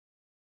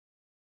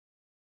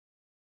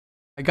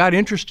I got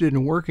interested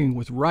in working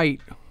with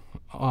Wright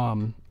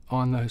on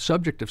the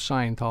subject of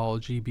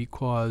Scientology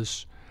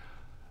because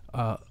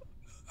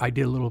I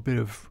did a little bit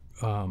of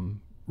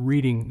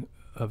reading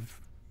of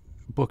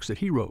books that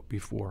he wrote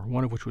before,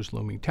 one of which was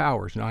Looming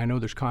Towers. Now, I know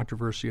there's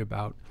controversy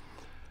about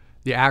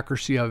the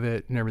accuracy of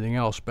it and everything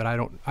else, but I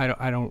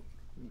don't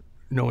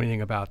know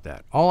anything about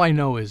that. All I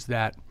know is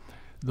that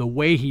the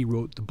way he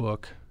wrote the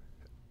book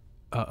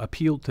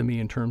appealed to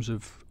me in terms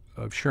of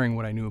sharing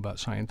what I knew about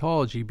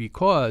Scientology,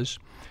 because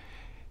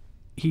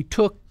he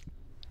took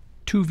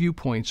two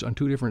viewpoints on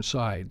two different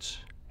sides,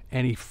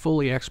 and he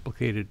fully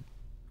explicated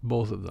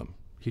both of them.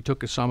 He took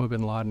Osama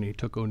bin Laden, he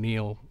took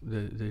O'Neill,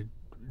 the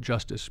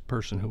justice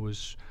person who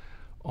was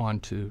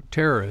on to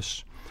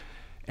terrorists,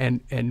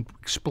 and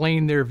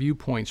explained their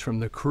viewpoints from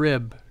the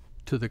crib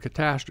to the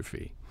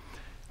catastrophe.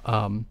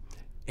 And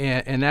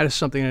that is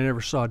something I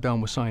never saw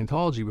done with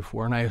Scientology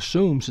before. And I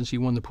assume, since he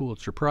won the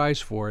Pulitzer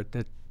Prize for it,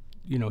 that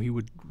he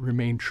would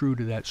remain true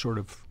to that sort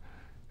of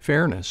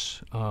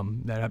fairness,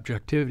 that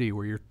objectivity,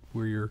 where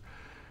you're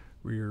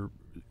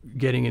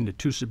getting into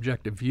two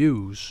subjective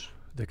views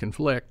that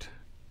conflict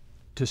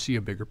to see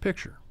a bigger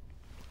picture.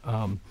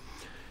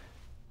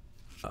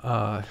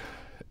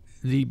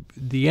 The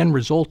end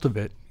result of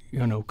it,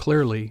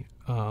 clearly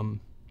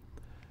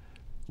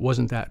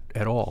wasn't that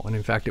at all. And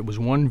in fact, it was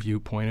one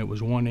viewpoint, it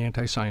was one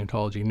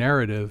anti-Scientology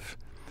narrative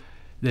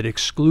that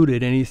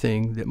excluded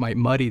anything that might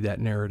muddy that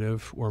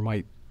narrative or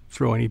might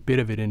throw any bit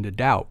of it into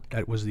doubt.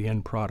 That was the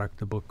end product,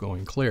 the book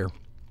Going Clear.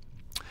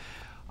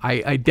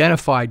 I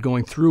identified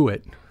going through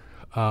it,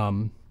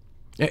 and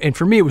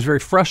for me it was very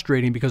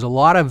frustrating because a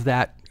lot of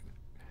that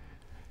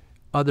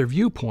other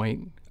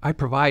viewpoint I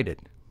provided,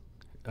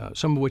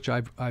 some of which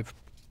I've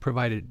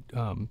provided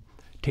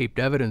taped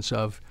evidence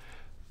of,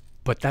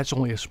 but that's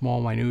only a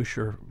small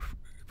minutia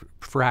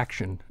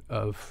fraction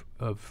of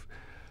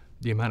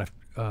the amount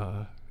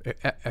of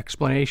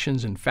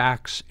explanations and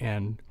facts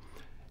and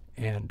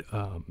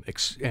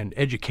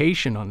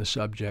education on the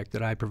subject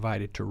that I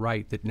provided to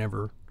Wright that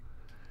never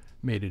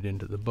made it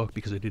into the book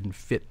because it didn't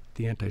fit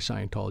the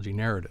anti-Scientology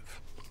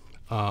narrative.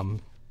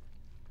 And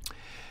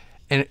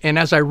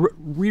as I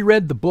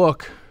reread the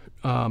book,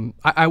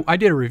 I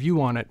did a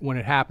review on it when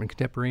it happened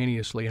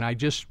contemporaneously, and I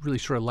just really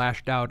sort of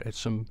lashed out at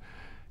some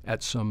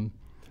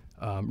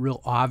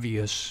real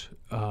obvious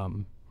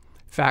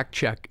fact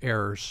check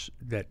errors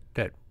that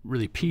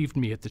really peeved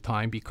me at the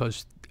time,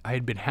 because I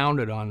had been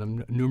hounded on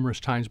them numerous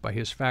times by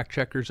his fact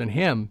checkers and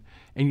him,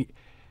 and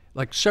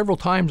like several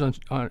times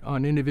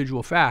on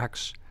individual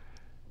facts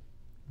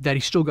that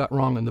he still got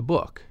wrong in the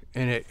book.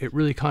 And it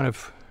really kind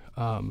of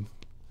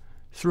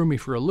threw me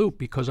for a loop,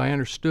 because I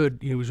understood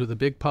he was with a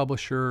big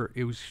publisher.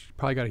 It was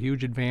probably got a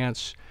huge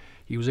advance.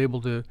 He was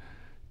able to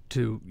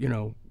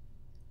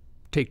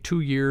take 2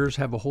 years,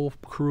 have a whole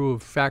crew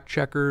of fact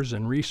checkers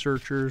and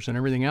researchers and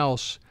everything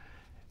else,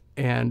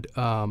 and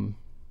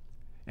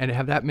to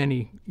have that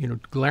many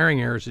glaring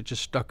errors that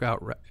just stuck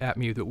out at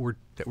me that were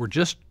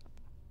just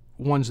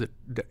ones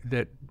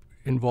that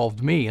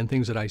involved me and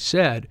things that I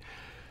said.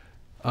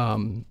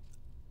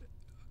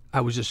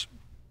 I was just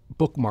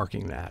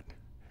bookmarking that.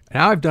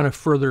 Now I've done a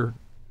further,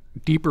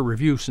 deeper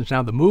review since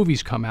now the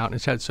movie's come out and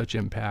it's had such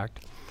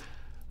impact,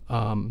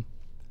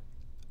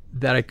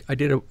 that I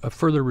did a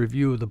further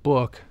review of the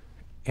book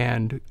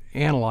and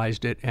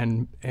analyzed it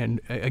and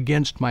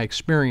against my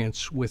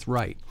experience with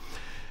Wright,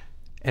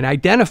 and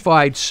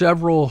identified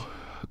several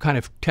kind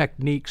of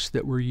techniques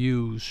that were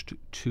used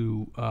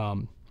to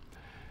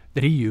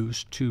that he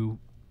used to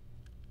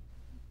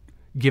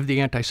give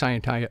the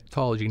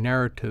anti-Scientology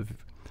narrative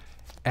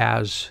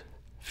as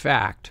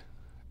fact,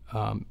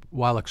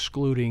 while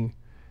excluding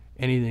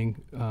anything,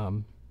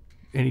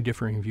 any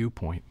differing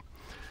viewpoint.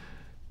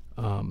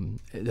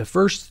 The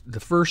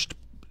first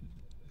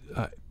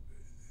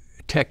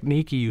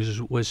technique he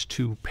uses was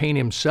to paint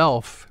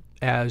himself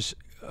as,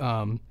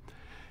 and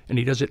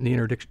he does it in the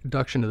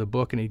introduction of the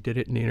book, and he did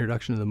it in the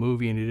introduction of the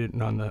movie, and he did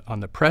it on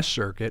the press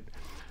circuit,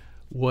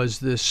 was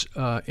this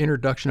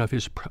introduction of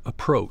his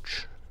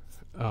approach,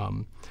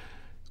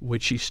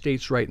 which he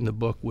states right in the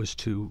book was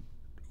to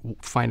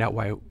find out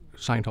why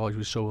Scientology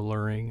was so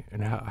alluring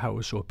and how it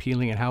was so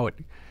appealing, and how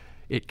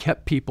it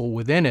kept people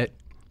within it,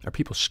 or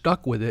people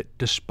stuck with it,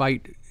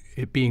 despite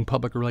it being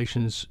public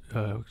relations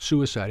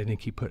suicide. I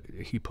think he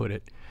put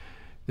it,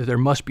 that there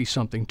must be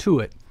something to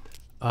it.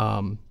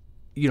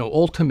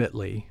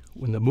 Ultimately,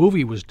 when the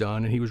movie was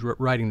done and he was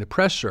writing the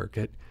press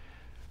circuit,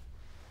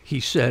 he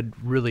said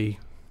really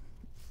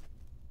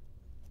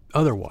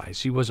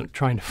otherwise. He wasn't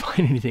trying to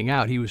find anything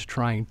out. He was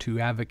trying to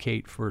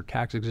advocate for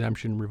tax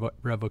exemption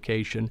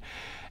revocation,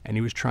 and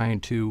he was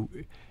trying to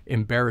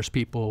embarrass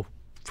people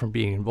from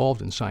being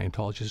involved in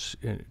Scientology,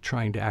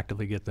 trying to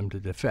actively get them to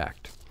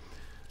defect.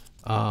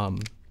 One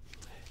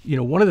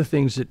of the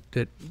things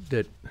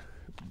that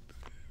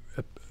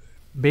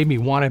made me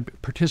want to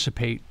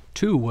participate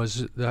too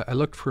was that I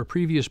looked for a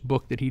previous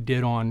book that he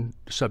did on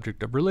the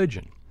subject of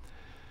religion,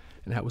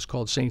 and that was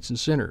called Saints and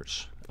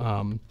Sinners.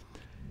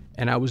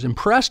 And I was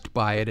impressed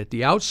by it at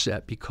the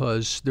outset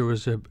because there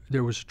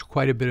was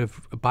quite a bit of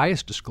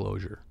bias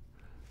disclosure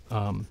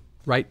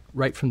right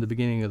from the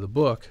beginning of the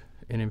book.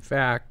 And in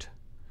fact,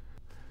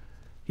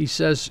 he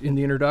says in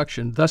the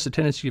introduction, thus the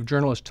tendency of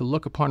journalists to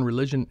look upon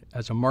religion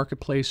as a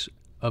marketplace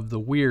of the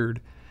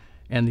weird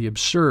and the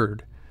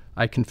absurd.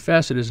 I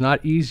confess it is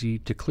not easy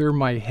to clear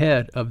my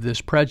head of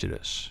this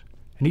prejudice.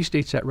 And he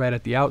states that right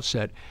at the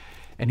outset.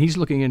 And he's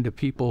looking into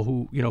people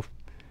who,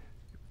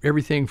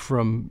 everything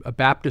from a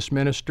Baptist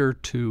minister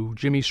to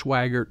Jimmy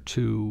Swaggart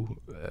to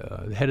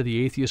the head of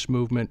the atheist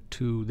movement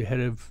to the head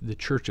of the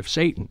Church of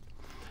Satan.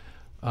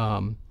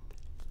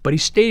 But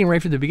he's stating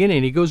right from the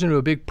beginning, he goes into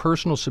a big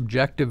personal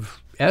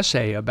subjective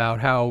essay about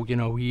how,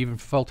 he even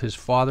felt his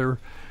father,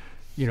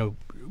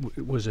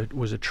 was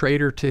a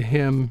traitor to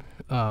him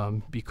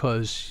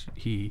because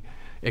he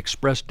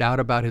expressed doubt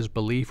about his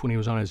belief when he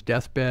was on his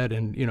deathbed.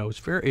 And,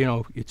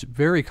 it's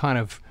very kind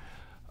of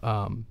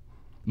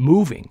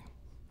moving.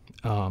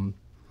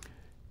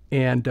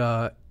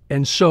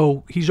 And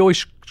so he's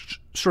always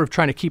sort of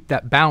trying to keep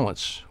that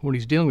balance when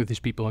he's dealing with these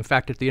people. In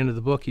fact, at the end of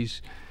the book,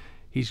 he's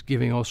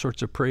giving all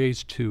sorts of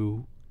praise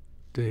to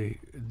the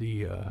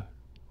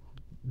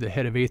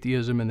head of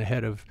atheism and the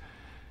head of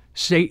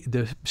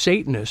the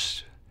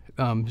Satanists,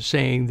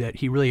 saying that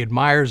he really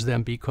admires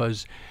them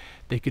because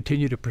they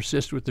continue to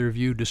persist with their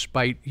view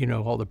despite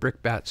all the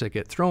brickbats that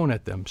get thrown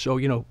at them. So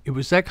it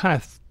was that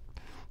kind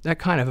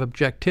of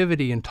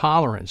objectivity and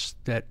tolerance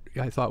that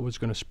I thought was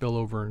going to spill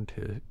over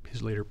into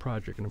his later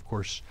project. And of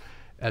course,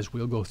 as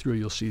we'll go through,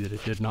 you'll see that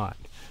it did not.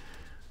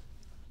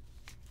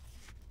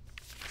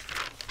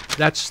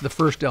 That's the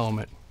first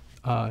element.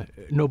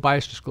 No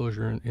bias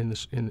disclosure in the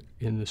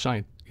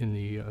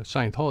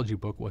Scientology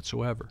book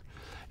whatsoever.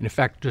 And in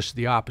fact, just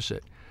the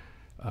opposite.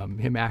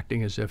 Him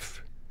acting as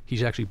if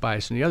he's actually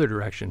biased in the other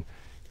direction.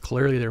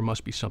 Clearly, there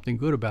must be something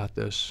good about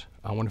this.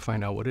 I want to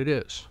find out what it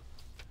is.